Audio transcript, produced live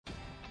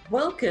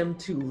Welcome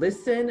to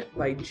Listen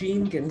by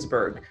Gene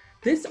Ginsburg.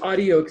 This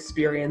audio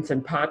experience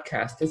and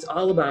podcast is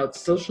all about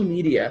social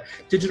media,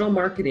 digital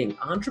marketing,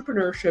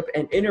 entrepreneurship,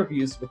 and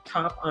interviews with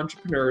top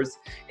entrepreneurs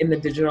in the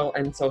digital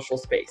and social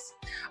space.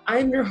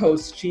 I'm your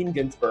host, Gene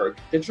Ginsburg,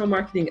 digital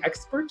marketing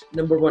expert,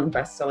 #1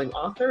 best-selling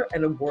author,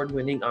 and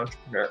award-winning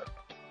entrepreneur.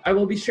 I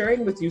will be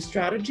sharing with you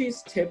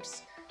strategies,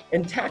 tips,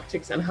 and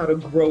tactics on how to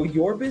grow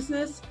your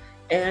business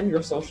and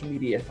your social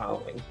media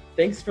following.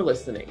 Thanks for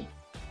listening.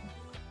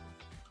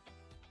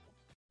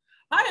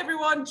 Hi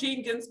everyone,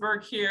 Gene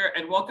Ginsburg here,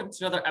 and welcome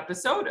to another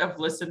episode of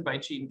Listen by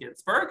Gene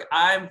Ginsburg.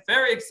 I'm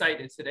very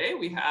excited today.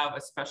 We have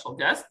a special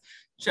guest,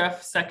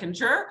 Jeff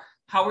Seckinger.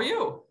 How are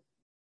you?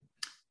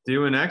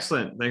 Doing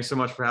excellent. Thanks so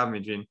much for having me,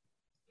 Gene.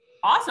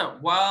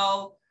 Awesome.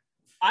 Well,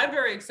 I'm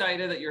very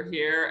excited that you're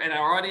here, and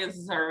our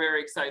audiences are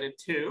very excited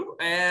too.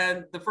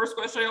 And the first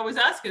question I always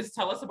ask is,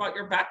 tell us about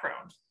your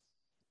background.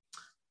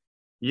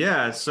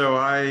 Yeah, so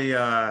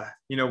I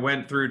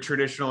went through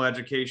traditional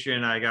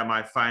education. I got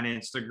my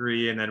finance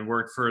degree and then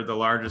worked for the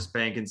largest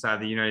bank inside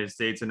the United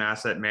States in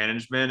asset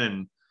management.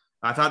 And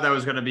I thought that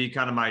was going to be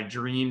kind of my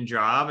dream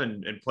job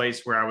and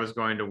place where I was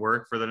going to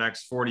work for the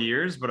next 40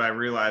 years. But I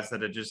realized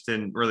that it just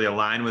didn't really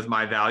align with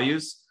my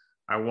values.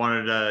 I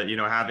wanted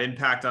to, have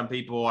impact on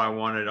people. I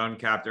wanted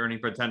uncapped earning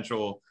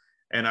potential.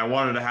 And I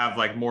wanted to have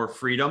like more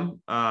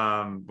freedom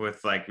with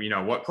like,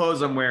 what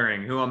clothes I'm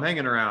wearing, who I'm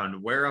hanging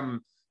around, where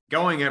I'm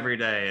going every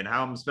day and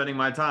how I'm spending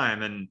my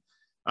time. And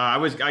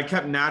I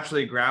kept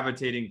naturally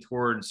gravitating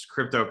towards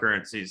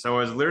cryptocurrency. So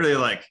I was literally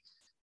like,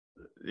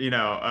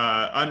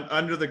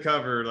 under the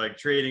cover, like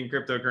trading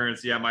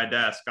cryptocurrency at my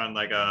desk on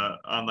like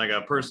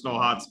a personal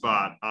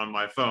hotspot on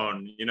my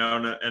phone,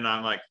 and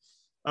I'm like,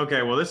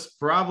 okay, well, this is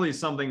probably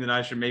something that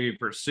I should maybe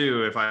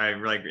pursue if I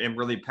like am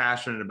really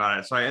passionate about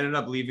it. So I ended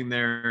up leaving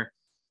there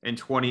in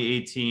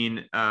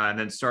 2018 and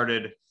then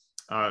started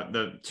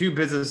the two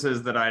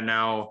businesses that I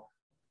now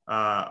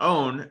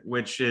own,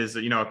 which is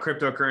a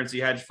cryptocurrency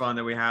hedge fund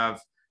that we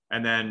have,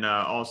 and then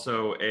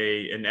also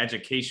an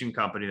education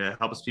company that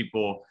helps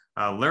people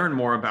learn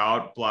more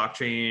about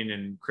blockchain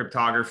and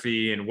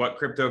cryptography and what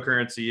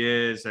cryptocurrency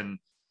is, and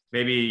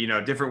maybe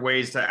different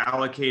ways to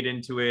allocate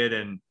into it,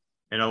 and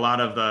a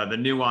lot of the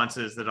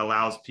nuances that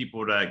allows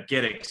people to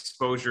get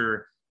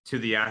exposure to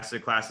the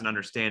asset class and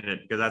understand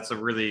it, because that's a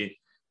really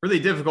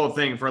difficult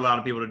thing for a lot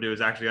of people to do,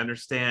 is actually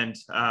understand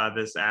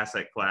this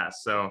asset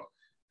class. So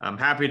I'm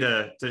happy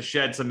to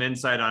shed some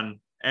insight on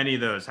any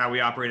of those, how we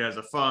operate as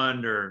a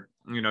fund, or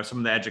some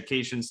of the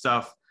education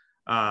stuff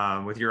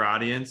with your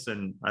audience.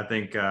 And I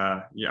think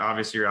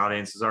obviously your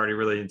audience is already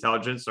really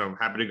intelligent, so I'm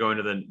happy to go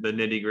into the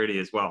nitty gritty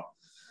as well.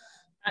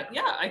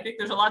 Yeah, I think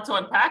there's a lot to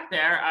unpack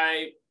there.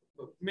 I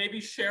maybe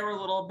share a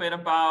little bit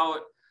about,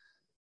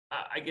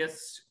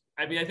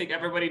 I think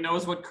everybody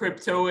knows what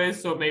crypto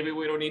is, so maybe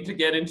we don't need to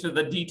get into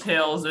the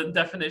details and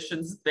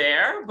definitions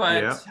there.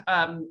 But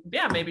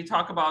maybe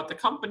talk about the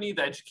company,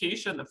 the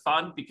education, the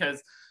fund,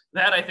 because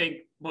that I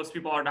think most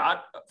people are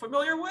not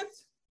familiar with.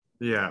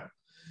 Yeah,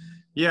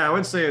 I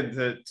would say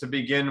that to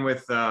begin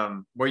with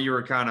what you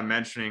were kind of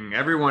mentioning,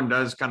 everyone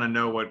does kind of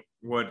know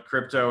what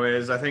crypto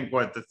is. I think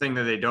the thing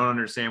that they don't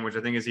understand, which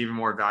I think is even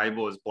more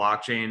valuable, is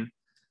blockchain.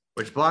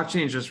 Which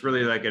blockchain is just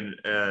really like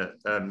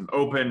an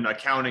open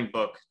accounting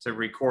book to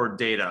record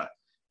data.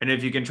 And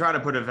if you can try to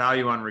put a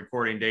value on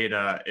recording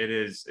data, it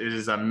is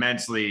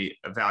immensely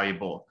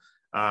valuable.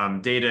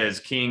 Data is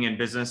king in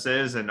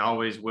businesses and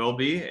always will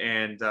be.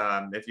 And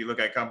if you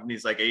look at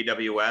companies like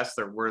AWS,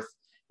 they're worth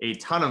a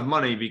ton of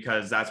money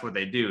because that's what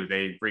they do.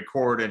 They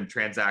record and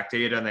transact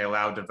data, and they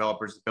allow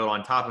developers to build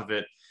on top of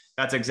it.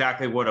 That's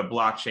exactly what a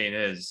blockchain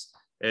is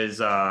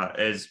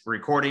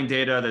recording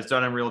data that's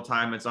done in real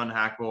time. It's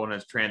unhackable and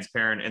it's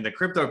transparent. And the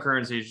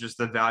cryptocurrency is just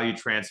the value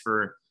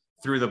transfer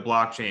through the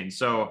blockchain.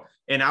 So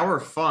in our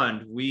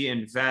fund, we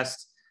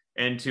invest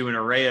into an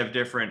array of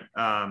different,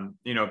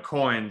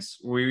 coins.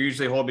 We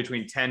usually hold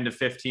between 10 to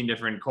 15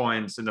 different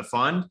coins in the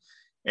fund.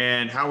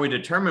 And how we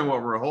determine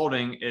what we're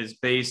holding is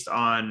based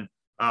on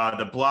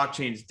the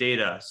blockchain's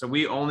data. So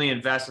we only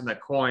invest in the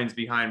coins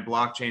behind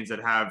blockchains that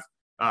have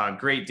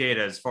great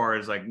data as far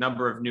as like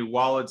number of new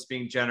wallets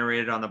being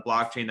generated on the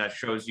blockchain that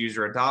shows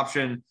user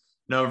adoption,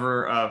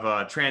 number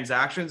of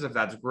transactions, if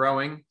that's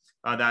growing,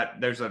 that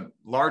there's a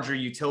larger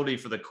utility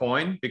for the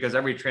coin because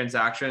every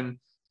transaction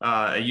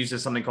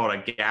uses something called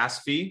a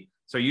gas fee.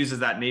 So it uses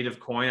that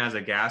native coin as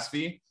a gas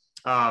fee.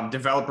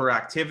 Developer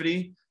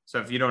activity. So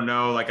if you don't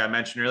know, like I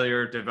mentioned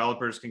earlier,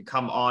 developers can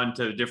come on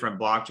to different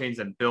blockchains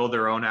and build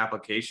their own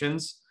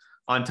applications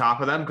on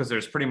top of them because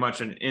there's pretty much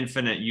an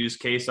infinite use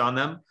case on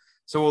them.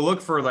 So we'll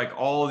look for like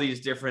all of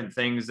these different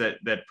things that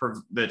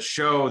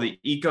show the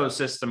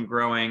ecosystem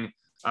growing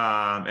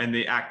and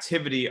the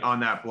activity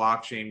on that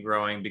blockchain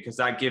growing, because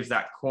that gives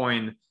that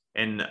coin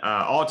and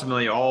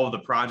ultimately all of the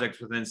projects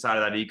within inside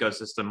of that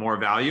ecosystem more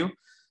value.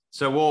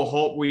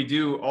 So we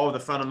do all of the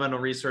fundamental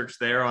research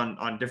there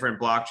on different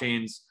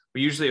blockchains.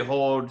 We usually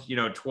hold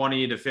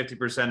 20 to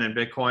 50% in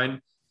Bitcoin,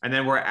 and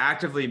then we're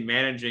actively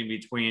managing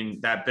between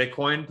that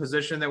Bitcoin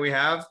position that we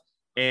have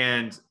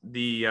and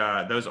the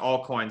those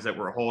altcoins that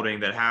we're holding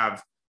that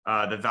have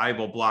the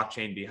valuable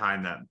blockchain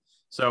behind them.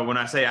 So when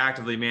I say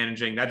actively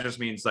managing, that just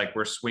means like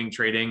we're swing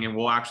trading, and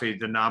we'll actually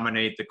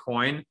denominate the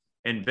coin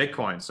in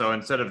Bitcoin. So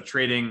instead of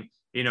trading,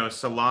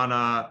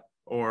 Solana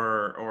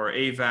or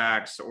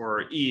AVAX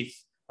or ETH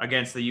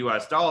against the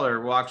US dollar,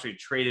 we'll actually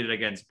trade it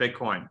against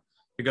Bitcoin,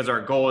 because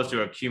our goal is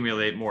to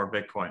accumulate more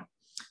Bitcoin.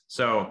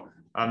 So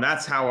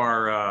that's how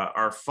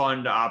our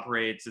fund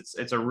operates.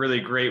 It's a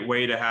really great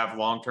way to have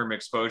long-term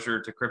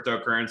exposure to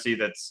cryptocurrency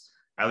that's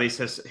at least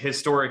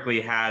historically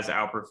has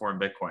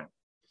outperformed Bitcoin.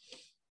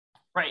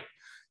 Right.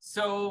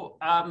 So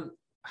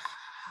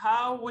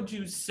how would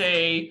you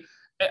say,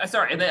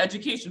 sorry, and the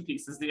education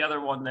piece is the other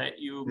one that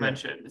you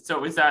mentioned.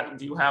 So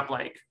do you have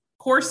like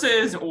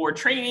courses or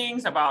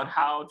trainings about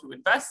how to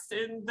invest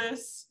in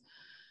this?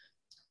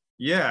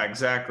 Yeah,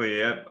 exactly.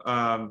 Yep.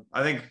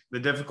 I think the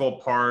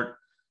difficult part,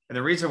 and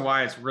the reason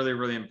why it's really,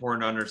 really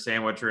important to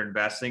understand what you're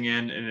investing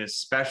in, and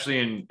especially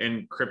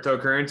in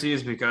cryptocurrency,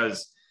 is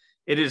because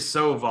it is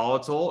so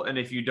volatile. And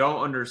if you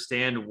don't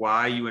understand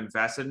why you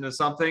invested into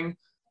something,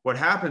 what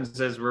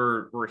happens is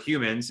we're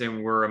humans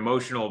and we're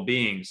emotional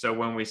beings. So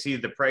when we see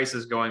the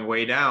prices going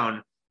way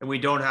down and we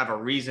don't have a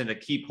reason to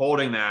keep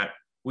holding that,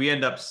 we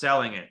end up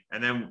selling it.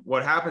 And then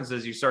what happens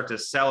is you start to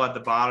sell at the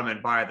bottom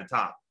and buy at the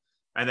top.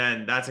 And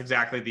then that's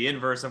exactly the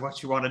inverse of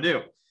what you want to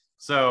do.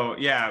 So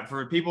yeah,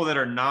 for people that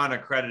are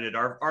non-accredited,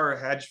 our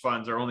hedge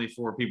funds are only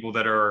for people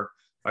that are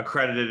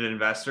accredited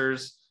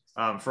investors,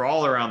 for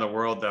all around the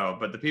world though.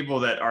 But the people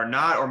that are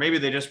not, or maybe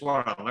they just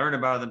want to learn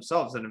about it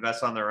themselves and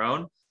invest on their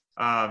own,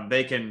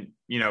 they can,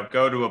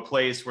 go to a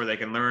place where they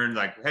can learn,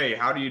 like, hey,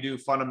 how do you do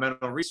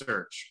fundamental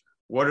research?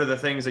 What are the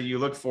things that you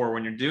look for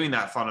when you're doing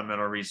that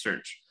fundamental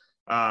research?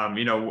 How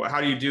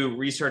do you do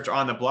research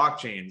on the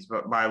blockchains?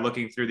 But by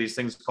looking through these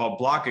things called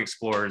block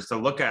explorers to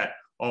look at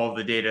all of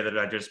the data that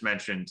I just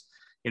mentioned.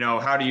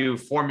 How do you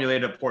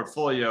formulate a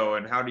portfolio,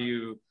 and how do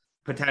you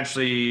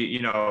potentially,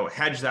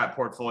 hedge that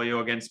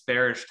portfolio against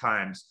bearish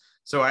times?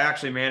 So I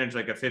actually manage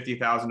like a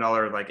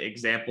 $50,000 like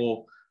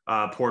example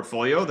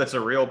portfolio. That's a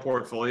real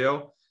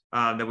portfolio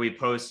that we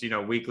post,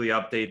 weekly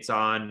updates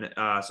on,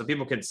 so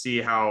people can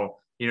see how,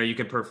 you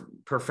can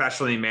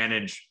professionally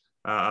manage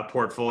a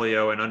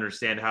portfolio and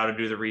understand how to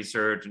do the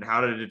research and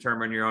how to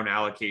determine your own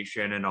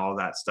allocation and all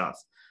that stuff.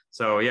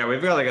 So yeah,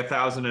 we've got like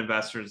 1,000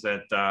 investors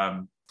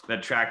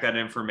that track that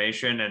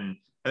information, and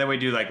then we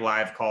do like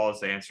live calls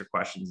to answer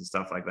questions and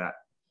stuff like that.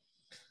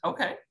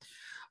 Okay.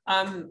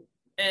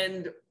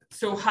 And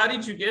so how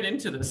did you get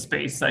into this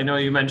space? I know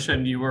you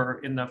mentioned you were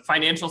in the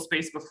financial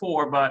space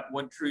before, but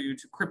what drew you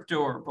to crypto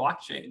or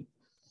blockchain?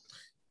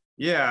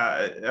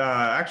 Yeah,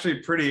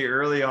 actually pretty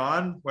early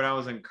on when I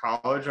was in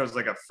college. I was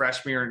like a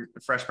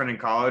freshman in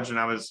college, and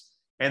I was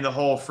in the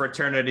whole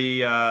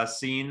fraternity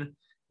scene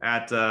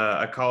at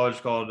a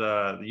college called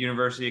the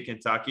University of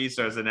Kentucky.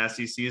 So it was an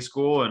SEC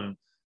school, and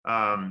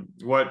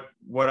what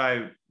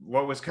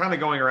was kind of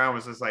going around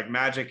was this like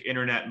magic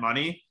internet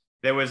money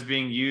that was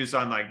being used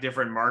on like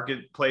different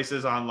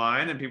marketplaces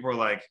online, and people were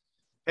like,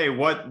 hey,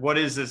 what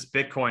is this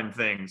Bitcoin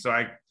thing? So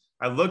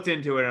I looked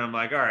into it, and I'm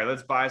like, all right,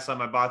 let's buy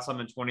some. I bought some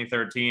in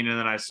 2013, and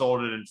then I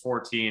sold it in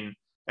 14.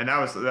 And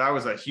that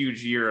was a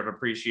huge year of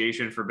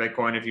appreciation for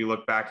Bitcoin if you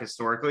look back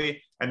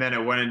historically. And then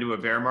it went into a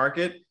bear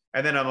market.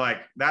 And then I'm like,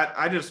 that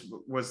I just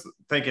was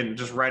thinking,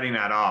 just writing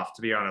that off,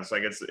 to be honest.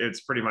 Like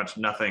it's pretty much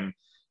nothing.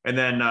 And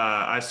then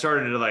I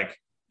started to like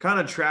kind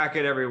of track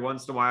it every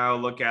once in a while,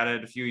 look at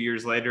it a few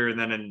years later. And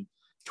then in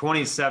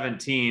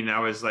 2017, I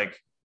was like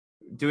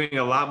doing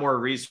a lot more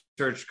research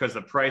because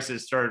the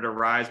prices started to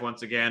rise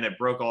once again. It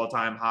broke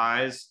all-time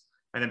highs.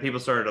 And then people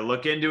started to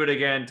look into it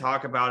again,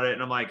 talk about it.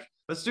 And I'm like,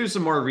 let's do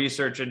some more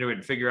research into it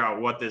and figure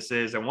out what this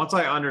is. And once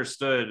I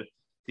understood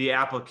the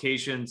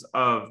applications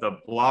of the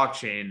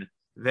blockchain,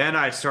 then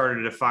I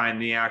started to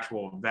find the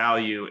actual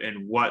value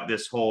in what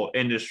this whole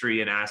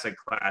industry and asset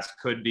class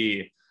could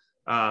be.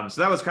 So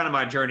that was kind of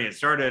my journey. It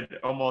started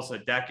almost a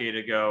decade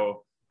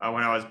ago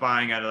when I was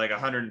buying at like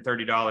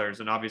 $130,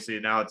 and obviously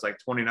now it's like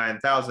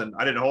 29,000.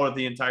 I didn't hold it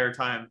the entire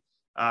time,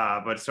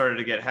 but started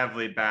to get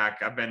heavily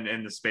back. I've been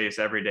in the space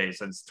every day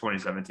since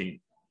 2017.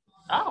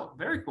 Oh,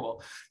 very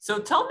cool. So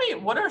tell me,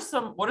 what is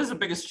the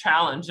biggest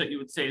challenge that you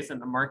would say is in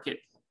the market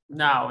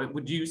now?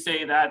 Would you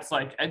say that's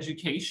like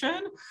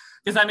education?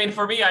 Because I mean,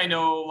 for me, I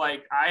know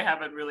like I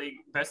haven't really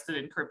invested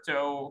in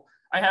crypto.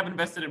 I have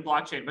invested in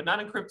blockchain, but not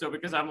in crypto,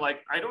 because I'm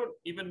like, I don't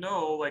even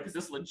know, like, is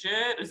this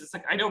legit? Is this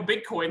like, I know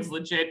Bitcoin's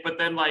legit, but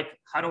then like,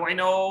 how do I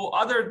know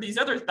these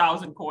other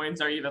 1,000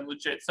 coins are even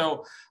legit?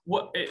 So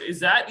what is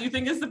that you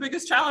think is the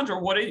biggest challenge, or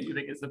what do you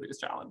think is the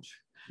biggest challenge?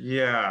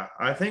 Yeah,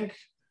 I think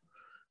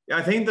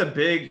the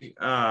big,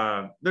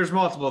 there's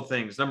multiple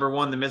things. Number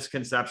one, the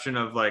misconception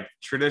of like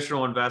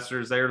traditional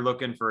investors, they're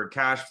looking for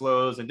cash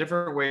flows and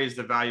different ways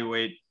to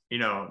evaluate,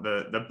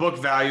 the book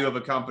value of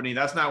a company.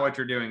 That's not what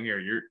you're doing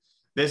here.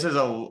 This is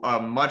a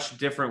much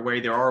different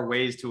way. There are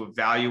ways to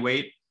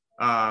evaluate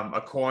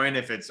a coin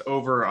if it's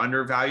over or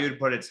undervalued,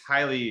 but it's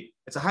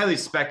a highly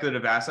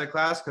speculative asset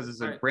class because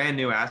it's a brand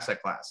new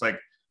asset class. Like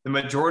the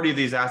majority of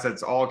these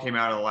assets all came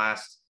out in the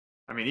last,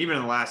 I mean, even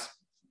in the last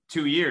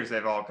 2 years,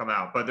 they've all come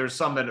out, but there's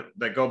some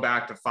that go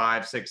back to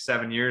 5, 6,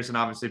 7 years. And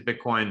obviously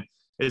Bitcoin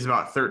is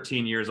about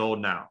 13 years old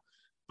now.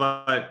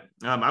 But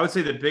I would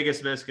say the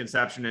biggest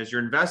misconception is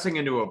you're investing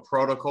into a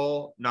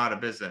protocol, not a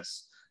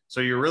business. So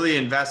you're really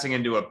investing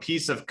into a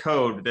piece of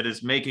code that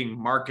is making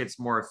markets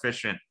more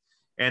efficient.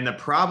 And the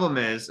problem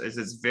is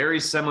it's very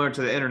similar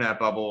to the internet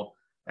bubble.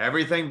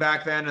 Everything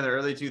back then in the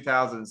early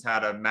 2000s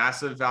had a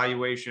massive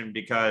valuation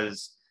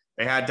because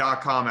they had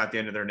 .com at the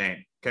end of their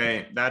name.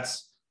 Okay,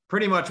 that's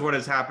pretty much what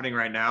is happening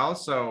right now.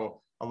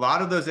 So a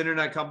lot of those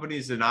internet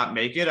companies did not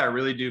make it. I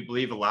really do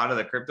believe a lot of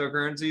the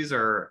cryptocurrencies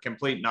are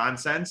complete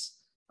nonsense.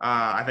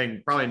 I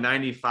think probably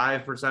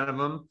 95% of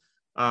them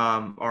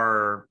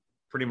are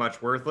pretty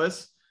much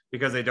worthless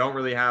because they don't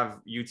really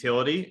have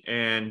utility,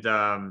 and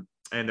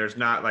there's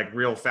not like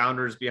real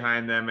founders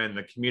behind them, and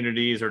the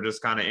communities are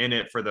just kind of in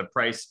it for the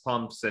price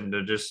pumps and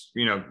to just,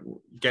 you know,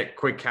 get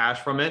quick cash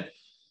from it.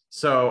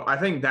 So I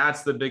think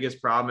that's the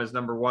biggest problem is,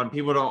 number one,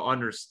 people don't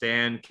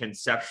understand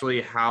conceptually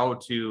how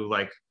to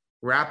like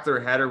wrap their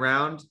head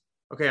around,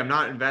 okay, I'm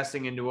not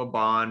investing into a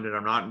bond, and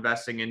I'm not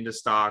investing into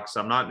stocks.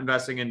 I'm not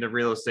investing into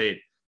real estate.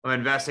 I'm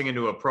investing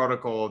into a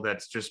protocol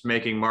that's just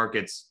making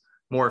markets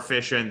more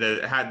efficient.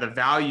 The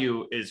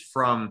value is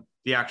from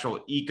the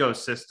actual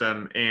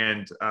ecosystem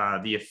and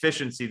the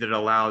efficiency that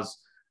allows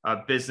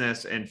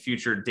business and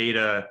future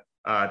data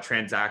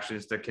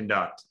transactions to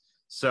conduct.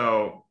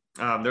 So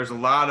there's a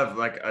lot of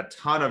like a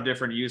ton of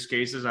different use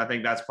cases. I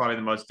think that's probably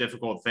the most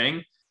difficult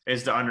thing,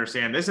 is to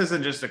understand this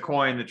isn't just a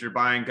coin that you're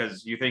buying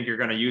because you think you're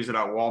going to use it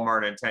at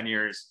Walmart in 10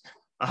 years.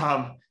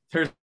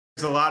 There's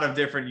a lot of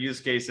different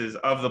use cases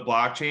of the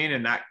blockchain,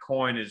 and that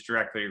coin is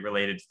directly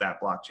related to that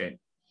blockchain.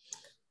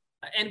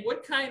 And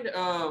what kind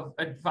of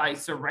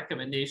advice or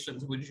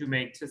recommendations would you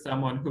make to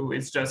someone who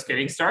is just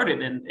getting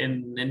started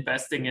in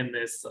investing in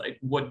this? Like,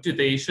 what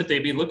should they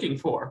be looking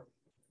for?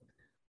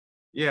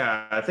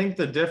 Yeah, I think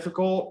the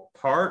difficult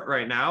part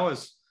right now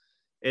is,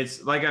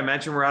 it's like I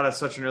mentioned, we're at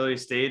such an early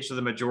stage. So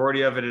the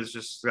majority of it is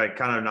just like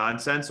kind of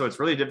nonsense. So it's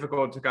really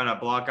difficult to kind of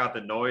block out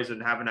the noise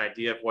and have an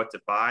idea of what to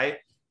buy.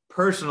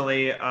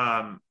 Personally,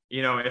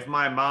 you know, if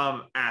my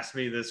mom asked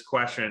me this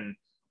question,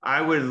 I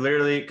would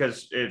literally,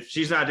 because if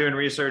she's not doing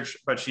research,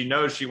 but she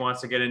knows she wants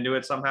to get into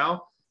it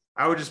somehow,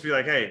 I would just be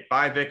like, hey,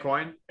 buy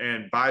Bitcoin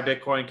and buy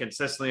Bitcoin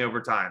consistently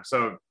over time.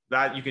 So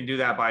that you can do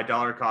that by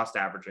dollar cost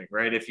averaging,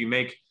 right? If you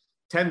make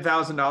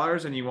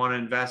 $10,000 and you want to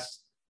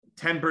invest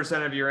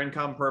 10% of your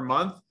income per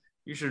month,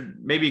 you should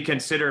maybe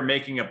consider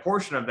making a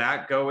portion of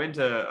that go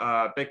into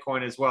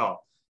Bitcoin as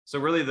well. So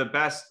really the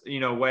best, you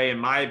know, way, in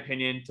my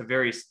opinion,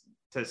 to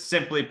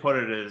simply put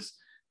it is,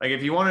 like,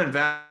 if you want to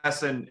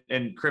invest in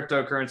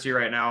cryptocurrency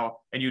right now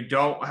and you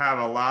don't have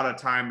a lot of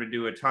time to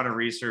do a ton of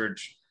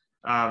research,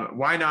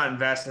 why not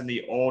invest in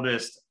the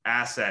oldest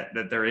asset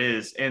that there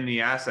is in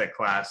the asset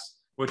class,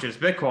 which is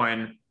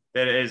Bitcoin,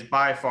 that is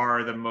by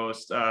far the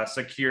most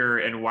secure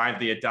and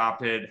widely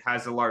adopted,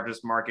 has the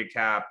largest market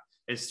cap,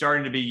 is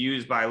starting to be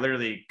used by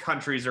literally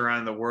countries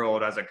around the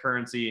world as a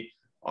currency.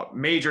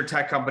 Major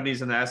tech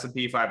companies in the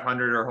S&P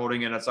 500 are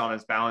holding it on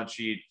its balance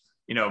sheet.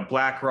 You know,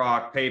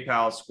 BlackRock,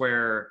 PayPal,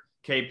 Square,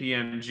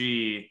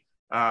 KPMG,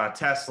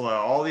 Tesla,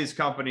 all these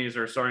companies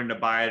are starting to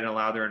buy it and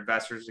allow their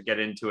investors to get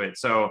into it.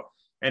 So,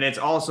 and it's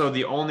also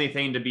the only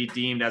thing to be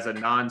deemed as a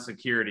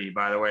non-security,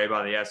 by the way,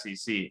 by the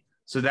SEC.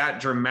 So that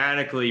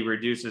dramatically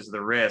reduces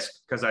the risk,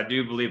 because I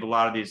do believe a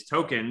lot of these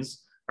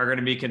tokens are going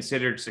to be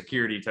considered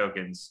security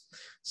tokens.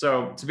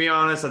 So to be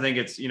honest, I think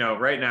it's, you know,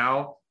 right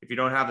now, if you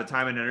don't have the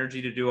time and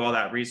energy to do all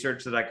that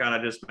research that I kind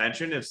of just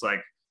mentioned, it's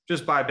like,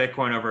 just buy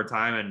Bitcoin over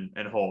time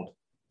and hold.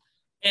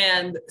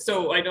 And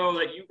so I know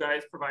that you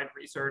guys provide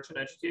research and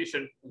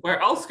education. Where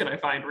else can I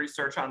find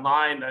research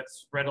online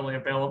that's readily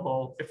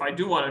available if I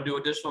do want to do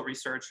additional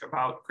research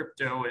about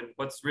crypto and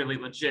what's really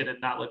legit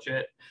and not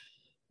legit?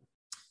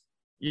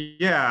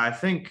 Yeah, I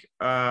think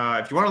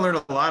if you want to learn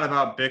a lot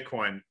about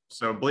Bitcoin,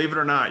 so believe it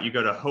or not, you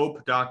go to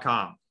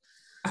hope.com.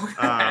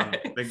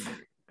 Okay.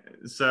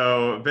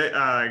 So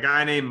a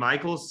guy named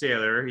Michael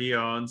Saylor, he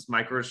owns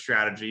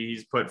MicroStrategy.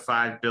 He's put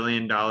 $5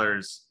 billion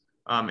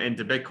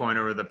into Bitcoin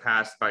over the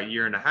past about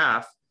year and a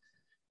half.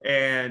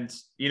 And,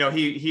 you know,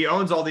 he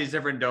owns all these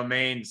different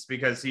domains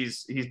because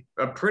he's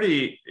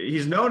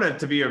known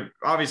to be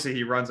obviously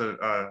he runs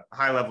a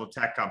high level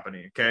tech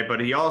company. Okay. But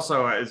he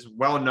also is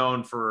well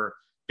known for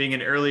being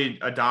an early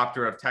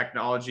adopter of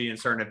technology and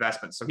certain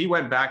investments. So he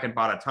went back and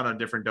bought a ton of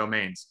different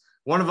domains.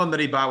 One of them that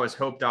he bought was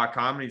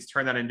hope.com, and he's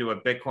turned that into a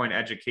Bitcoin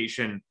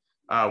education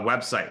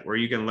website where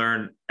you can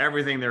learn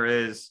everything there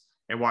is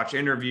and watch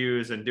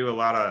interviews and do a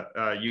lot of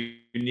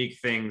unique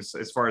things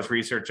as far as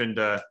research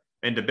into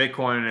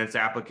Bitcoin and its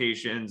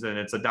applications and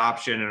its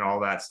adoption and all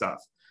that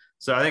stuff.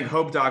 So I think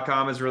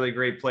hope.com is a really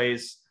great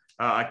place.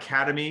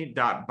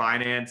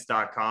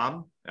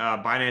 Academy.binance.com.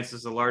 Binance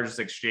is the largest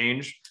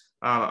exchange.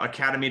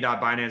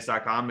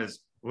 Academy.binance.com is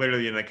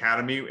literally an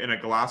academy in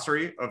a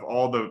glossary of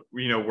all the,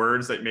 you know,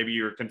 words that maybe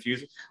you're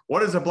confused.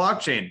 What is a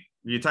blockchain?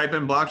 You type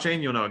in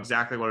blockchain, you'll know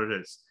exactly what it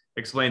is.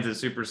 explains it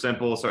super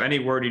simple. So any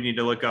word you need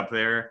to look up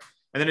there.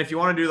 And then if you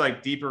want to do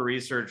like deeper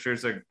research,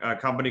 there's a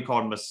company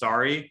called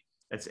Messari.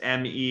 It's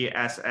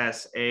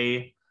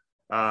Messarri,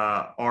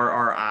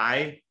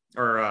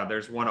 or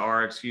there's one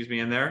R, excuse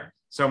me, in there.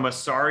 So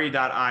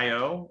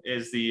Messari.io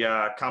is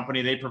the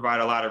company. They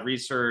provide a lot of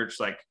research,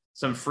 like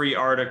some free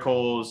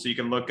articles. So you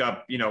can look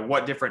up,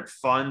 what different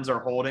funds are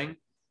holding.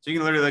 So you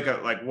can literally look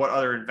at like what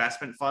other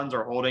investment funds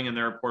are holding in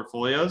their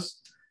portfolios.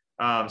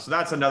 So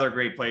that's another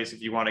great place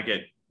if you want to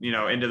get,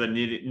 into the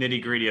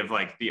nitty gritty of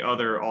like the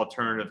other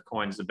alternative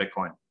coins to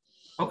Bitcoin.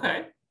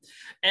 Okay.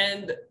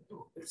 And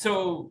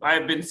so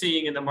I've been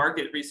seeing in the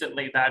market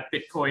recently that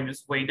Bitcoin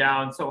is way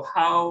down. So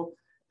how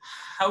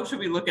should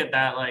we look at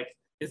that? Like,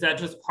 is that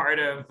just part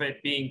of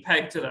it being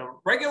pegged to the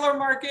regular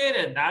market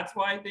and that's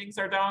why things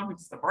are down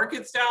because the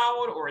market's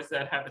down, or does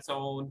that have its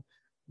own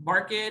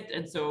market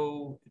and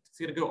so it's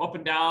going to go up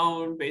and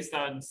down based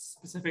on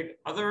specific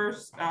other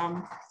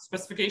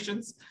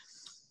specifications?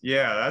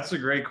 Yeah, that's a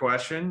great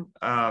question.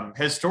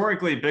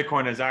 Historically,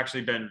 Bitcoin has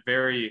actually been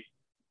very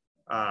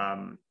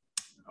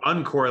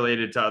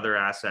uncorrelated to other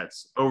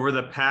assets. Over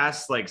the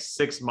past like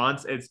 6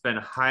 months, it's been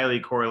highly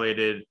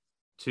correlated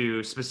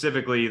to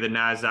specifically the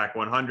NASDAQ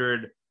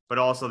 100, but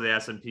also the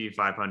S&P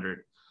 500.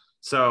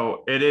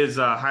 So it is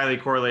highly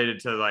correlated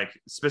to like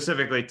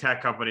specifically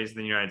tech companies in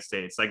the United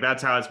States. Like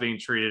that's how it's being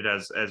treated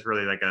as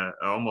really like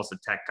almost a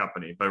tech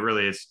company, but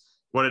really it's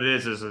what it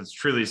is it's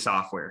truly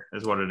software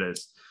is what it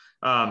is.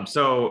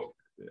 So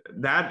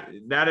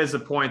that is a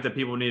point that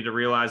people need to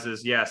realize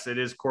is yes, it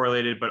is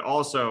correlated, but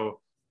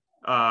also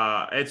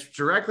it's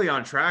directly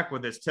on track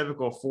with this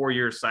typical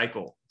 4-year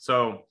cycle.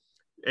 So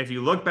if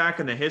you look back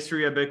in the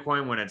history of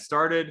Bitcoin, when it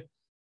started,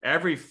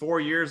 every 4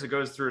 years it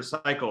goes through a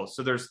cycle.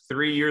 So there's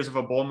 3 years of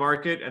a bull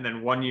market and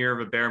then 1 year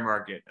of a bear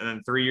market, and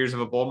then 3 years of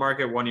a bull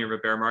market, 1 year of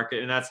a bear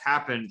market. And that's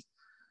happened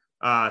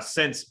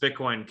since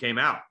Bitcoin came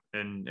out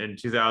in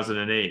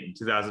 2008 and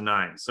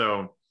 2009.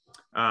 So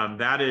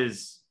that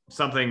is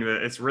something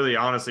that it's really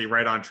honestly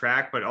right on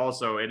track, but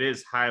also it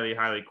is highly,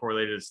 highly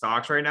correlated to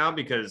stocks right now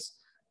because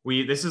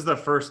this is the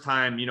first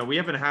time, we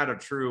haven't had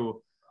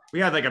we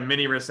had like a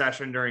mini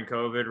recession during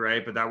COVID,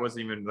 right? But that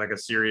wasn't even like a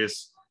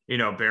serious,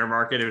 bear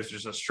market. It was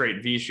just a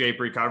straight V-shaped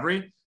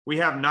recovery. We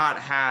have not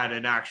had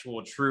an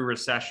actual true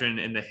recession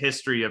in the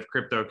history of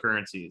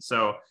cryptocurrency.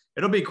 So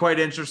it'll be quite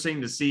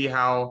interesting to see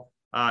how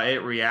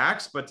it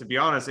reacts. But to be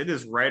honest, it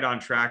is right on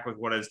track with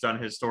what it's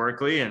done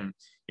historically. And,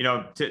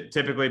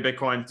 typically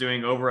Bitcoin's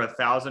doing over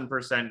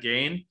 1,000%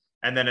 gain,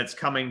 and then it's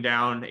coming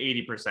down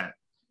 80%.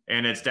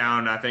 And it's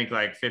down, I think,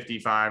 like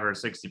 55 or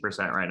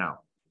 60% right now.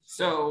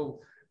 So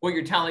what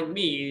you're telling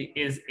me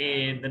is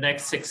in the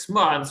next 6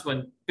 months,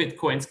 when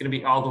Bitcoin's going to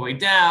be all the way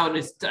down,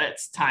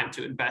 it's time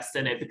to invest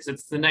in it because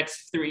it's the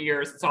next 3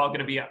 years, it's all going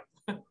to be up.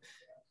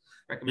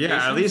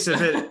 Yeah, at least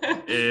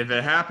if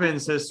it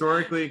happens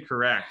historically,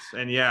 correct.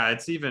 And yeah,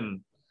 it's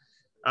even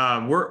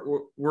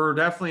we're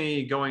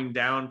definitely going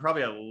down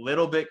probably a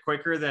little bit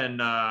quicker than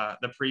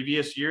the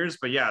previous years,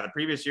 but yeah, the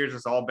previous years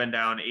has all been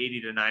down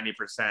 80 to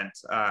 90%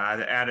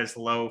 at its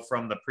low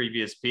from the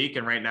previous peak,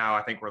 and right now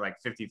I think we're like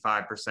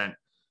 55%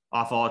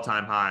 off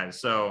all-time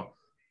highs. So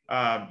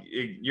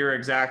you're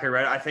exactly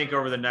right. I think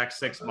over the next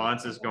 6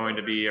 months is going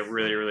to be a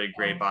really, really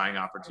great buying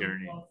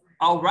opportunity.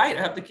 All right,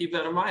 I have to keep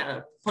that in mind.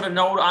 I put a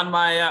note on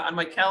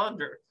my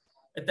calendar.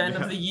 At the end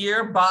of the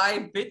year,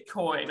 buy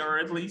Bitcoin, or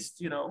at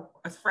least,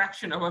 a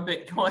fraction of a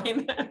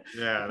Bitcoin,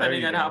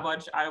 depending on how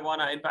much I want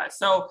to invest.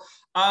 So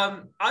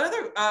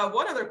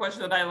one other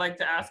question that I like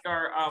to ask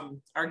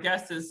our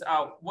guests is,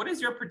 what is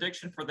your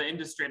prediction for the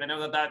industry? And I know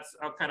that that's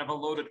a kind of a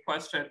loaded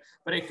question,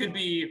 but it could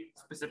be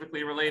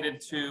specifically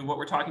related to what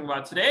we're talking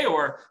about today,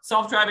 or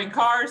self-driving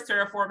cars,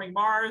 terraforming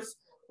Mars,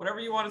 whatever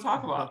you want to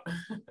talk about.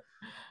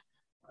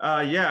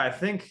 Yeah, I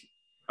think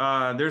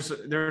there's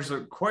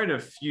quite a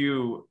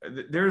few.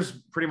 There's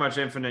pretty much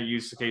infinite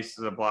use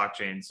cases of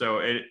blockchain, so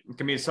it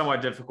can be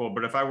somewhat difficult.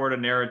 But if I were to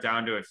narrow it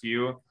down to a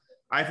few,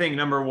 I think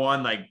number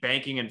one, like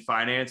banking and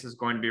finance is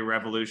going to be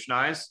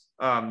revolutionized.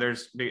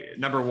 There's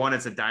number one,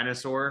 it's a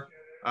dinosaur.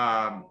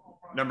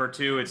 Number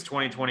two, it's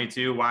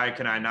 2022. Why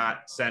can I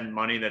not send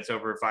money that's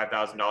over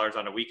 $5,000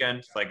 on a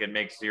weekend? Like it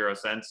makes zero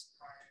sense.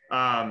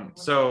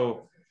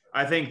 So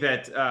I think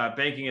that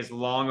banking is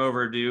long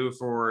overdue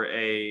for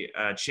a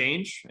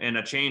change, and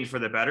a change for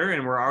the better.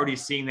 And we're already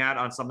seeing that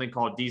on something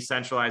called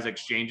decentralized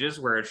exchanges,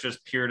 where it's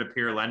just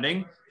peer-to-peer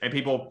lending and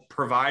people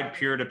provide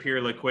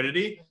peer-to-peer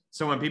liquidity.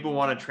 So when people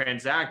want to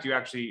transact, you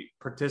actually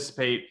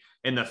participate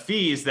in the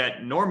fees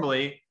that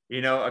normally,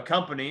 a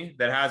company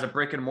that has a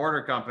brick and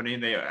mortar company,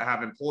 they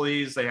have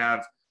employees, they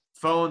have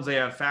phones, they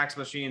have fax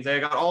machines, they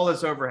got all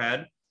this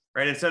overhead,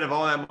 right? Instead of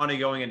all that money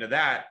going into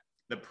that,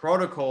 the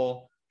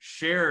protocol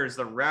shares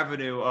the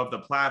revenue of the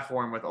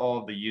platform with all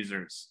of the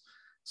users.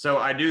 So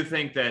I do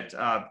think that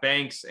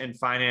banks and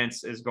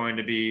finance is going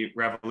to be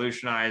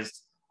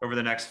revolutionized over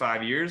the next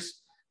 5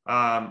 years.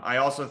 I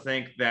also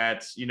think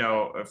that,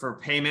 for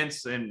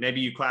payments, and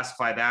maybe you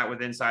classify that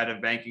with inside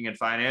of banking and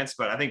finance,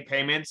 but I think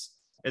payments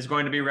is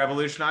going to be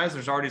revolutionized.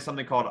 There's already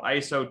something called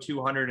ISO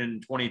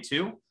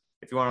 222.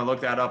 If you want to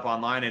look that up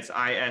online, it's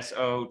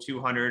ISO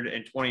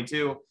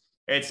 222.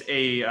 It's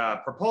a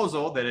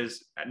proposal that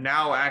is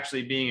now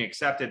actually being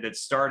accepted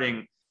that's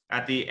starting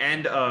at the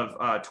end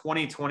of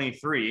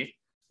 2023,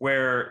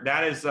 where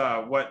that is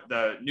what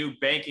the new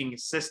banking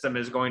system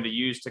is going to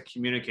use to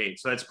communicate.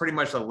 So that's pretty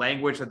much the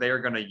language that they are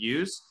going to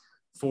use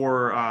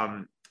for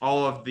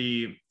all of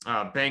the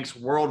banks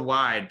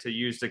worldwide to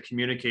use to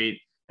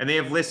communicate. And they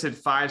have listed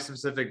 5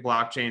 specific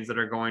blockchains that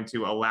are going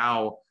to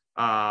allow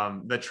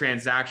the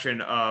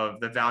transaction of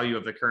the value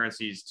of the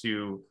currencies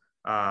to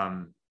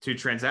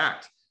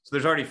transact. So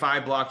there's already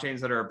 5 blockchains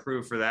that are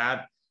approved for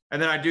that.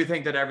 And then I do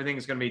think that everything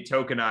is going to be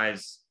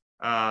tokenized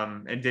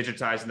and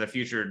digitized in the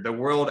future. The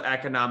World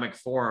Economic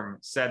Forum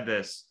said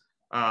this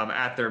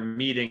at their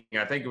meeting,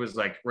 I think it was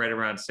like right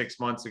around 6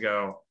 months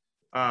ago,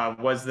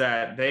 was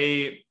that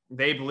they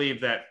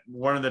believe that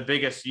one of the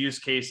biggest use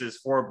cases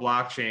for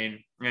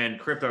blockchain and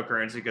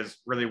cryptocurrency, because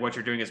really what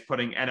you're doing is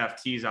putting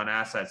NFTs on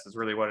assets is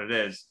really what it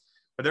is.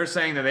 But they're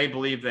saying that they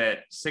believe that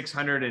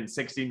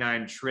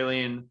 $669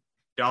 trillion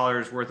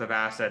worth of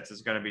assets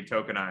is going to be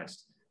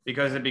tokenized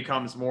because it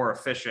becomes more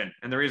efficient.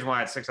 And the reason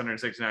why it's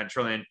 669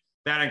 trillion,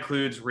 that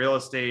includes real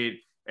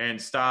estate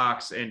and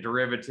stocks and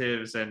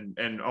derivatives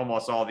and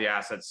almost all the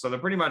assets. So they're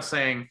pretty much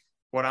saying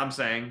what I'm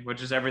saying,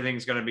 which is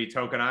everything's going to be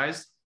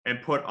tokenized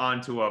and put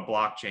onto a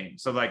blockchain.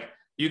 So like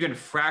you can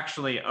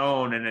fractionally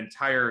own an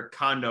entire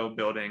condo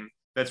building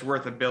that's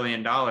worth $1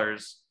 billion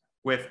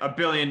with 1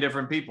 billion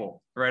different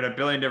people, right? 1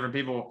 billion different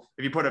people.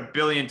 If you put 1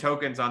 billion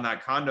tokens on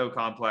that condo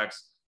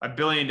complex, 1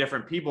 billion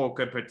different people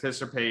could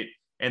participate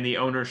in the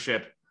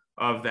ownership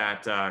of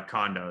that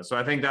condo. So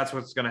I think that's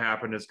what's going to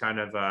happen is kind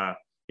of a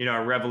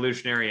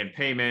revolutionary in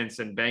payments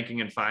and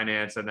banking and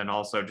finance, and then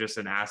also just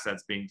in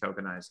assets being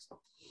tokenized.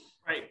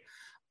 Right.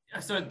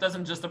 So it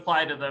doesn't just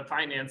apply to the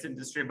finance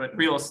industry, but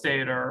real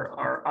estate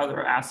or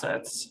other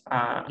assets.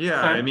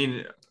 I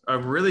mean, a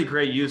really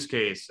great use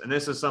case, and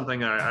this is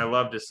something I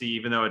love to see,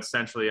 even though it's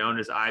centrally owned,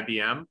 is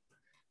IBM.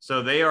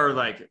 So they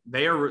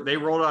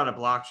rolled out a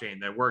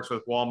blockchain that works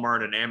with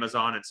Walmart and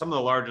Amazon and some of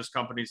the largest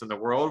companies in the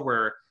world,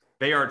 where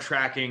they are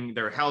tracking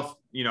their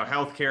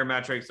healthcare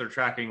metrics. They're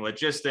tracking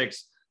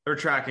logistics. They're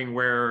tracking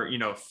where,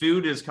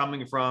 food is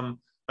coming from.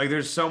 Like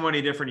there's so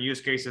many different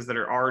use cases that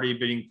are already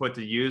being put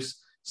to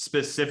use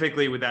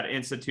specifically with that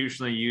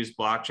institutionally used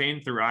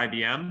blockchain through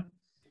IBM.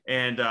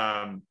 And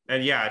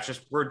yeah,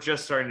 we're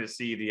just starting to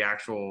see the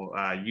actual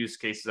use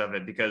cases of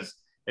it, because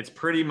it's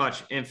pretty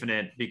much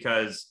infinite,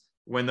 because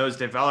when those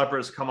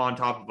developers come on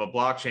top of a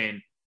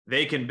blockchain,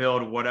 they can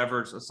build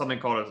something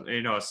called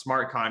a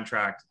smart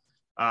contract,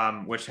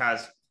 which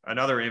has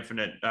another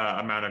infinite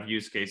amount of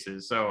use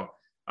cases. So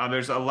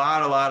there's a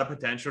lot of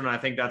potential. And I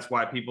think that's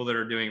why people that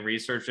are doing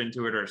research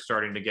into it are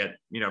starting to get,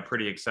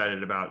 pretty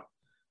excited about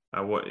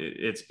what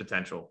its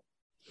potential.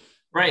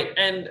 Right.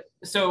 And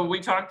so we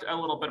talked a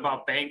little bit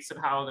about banks and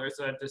how there's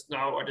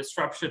now a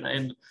disruption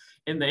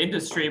in the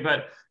industry,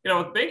 but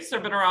banks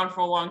have been around for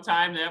a long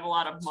time. They have a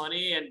lot of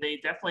money and they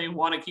definitely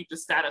want to keep the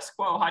status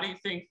quo. How do you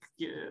think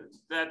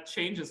that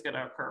change is going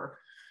to occur?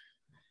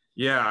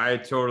 Yeah, I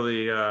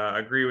totally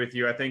agree with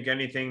you. I think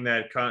anything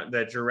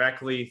that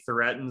directly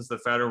threatens the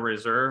Federal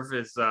Reserve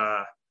is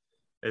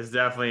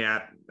definitely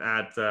at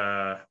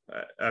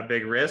a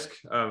big risk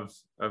of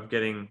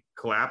getting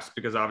collapsed,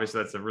 because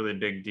obviously that's a really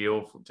big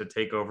deal to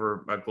take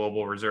over a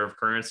global reserve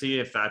currency,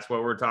 if that's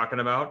what we're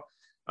talking about.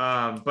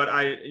 But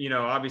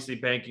obviously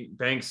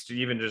banks,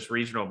 even just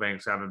regional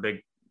banks, have a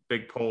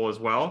big pull as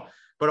well.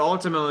 But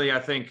ultimately, I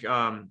think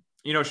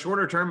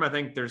shorter term, I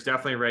think there's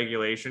definitely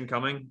regulation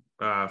coming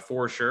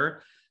for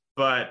sure.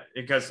 But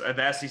because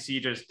the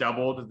SEC just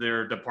doubled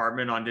their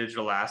department on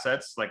digital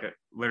assets,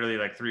 literally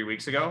 3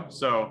 weeks ago.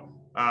 So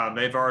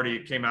they've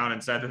already came out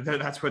and said that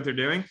that's what they're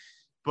doing.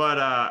 But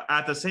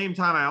at the same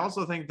time, I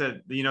also think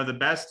that, the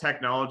best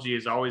technology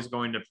is always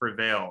going to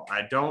prevail.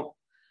 I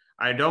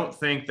don't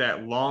think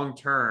that long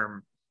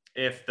term,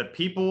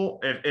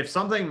 if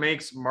something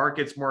makes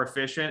markets more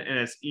efficient and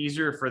it's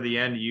easier for the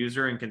end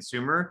user and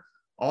consumer,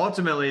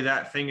 ultimately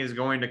that thing is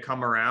going to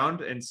come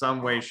around in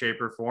some way,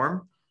 shape, or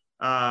form.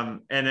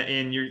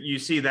 And you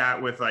see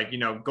that with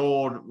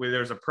gold, where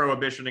there's a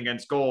prohibition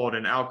against gold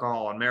and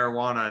alcohol and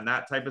marijuana and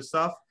that type of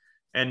stuff.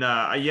 And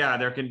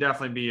there can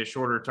definitely be a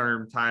shorter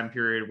term time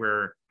period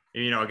where,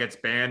 it gets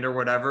banned or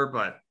whatever.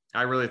 But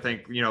I really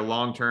think,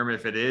 long term,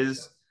 if it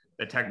is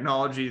the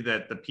technology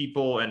that the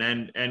people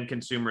and end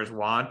consumers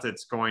want,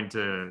 it's going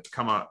to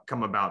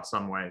come about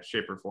some way,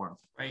 shape, or form.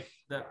 Right.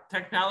 The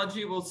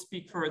technology will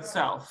speak for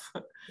itself.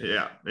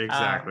 Yeah,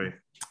 exactly.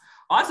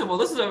 Awesome. Well,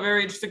 this is a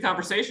very interesting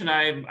conversation.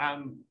 I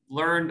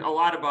learned a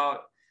lot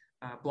about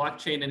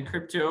blockchain and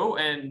crypto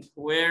and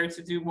where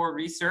to do more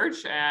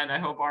research. And I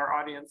hope our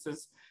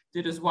audiences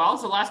did as well.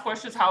 So last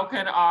question is, how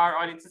can our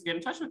audiences get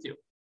in touch with you?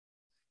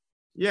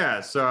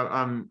 Yeah. So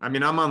I'm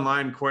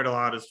online quite a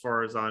lot, as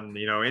far as on,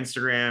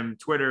 Instagram,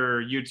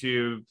 Twitter,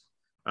 YouTube.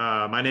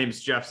 My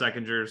name's Jeff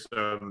Seckinger.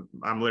 So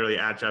I'm literally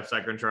at Jeff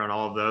Seckinger on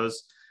all of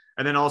those.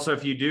 And then also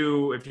if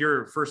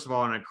you're first of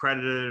all an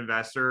accredited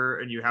investor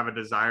and you have a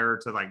desire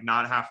to like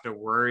not have to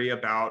worry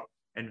about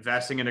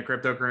investing in a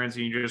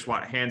cryptocurrency, you just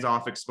want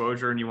hands-off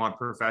exposure and you want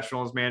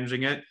professionals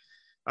managing it,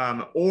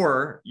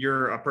 or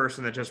you're a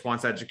person that just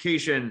wants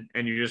education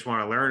and you just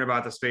want to learn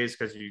about the space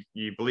because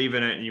you believe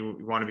in it and you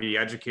want to be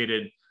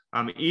educated.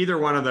 Either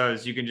one of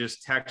those, you can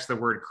just text the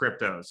word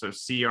crypto, so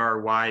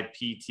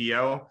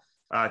CRYPTO,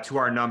 to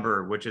our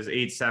number, which is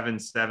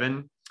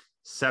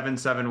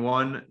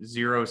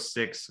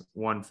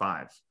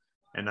 877-771-0615.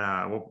 And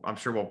I'm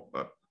sure we'll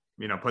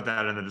put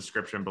that in the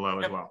description below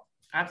as well.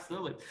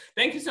 Absolutely.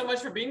 Thank you so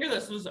much for being here.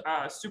 This was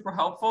super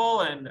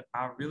helpful and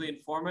really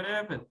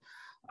informative, and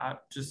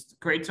just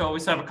great to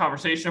always have a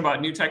conversation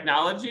about new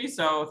technology.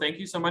 So thank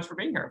you so much for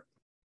being here.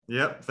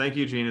 Yep. Thank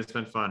you, Gene. It's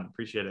been fun.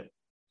 Appreciate it.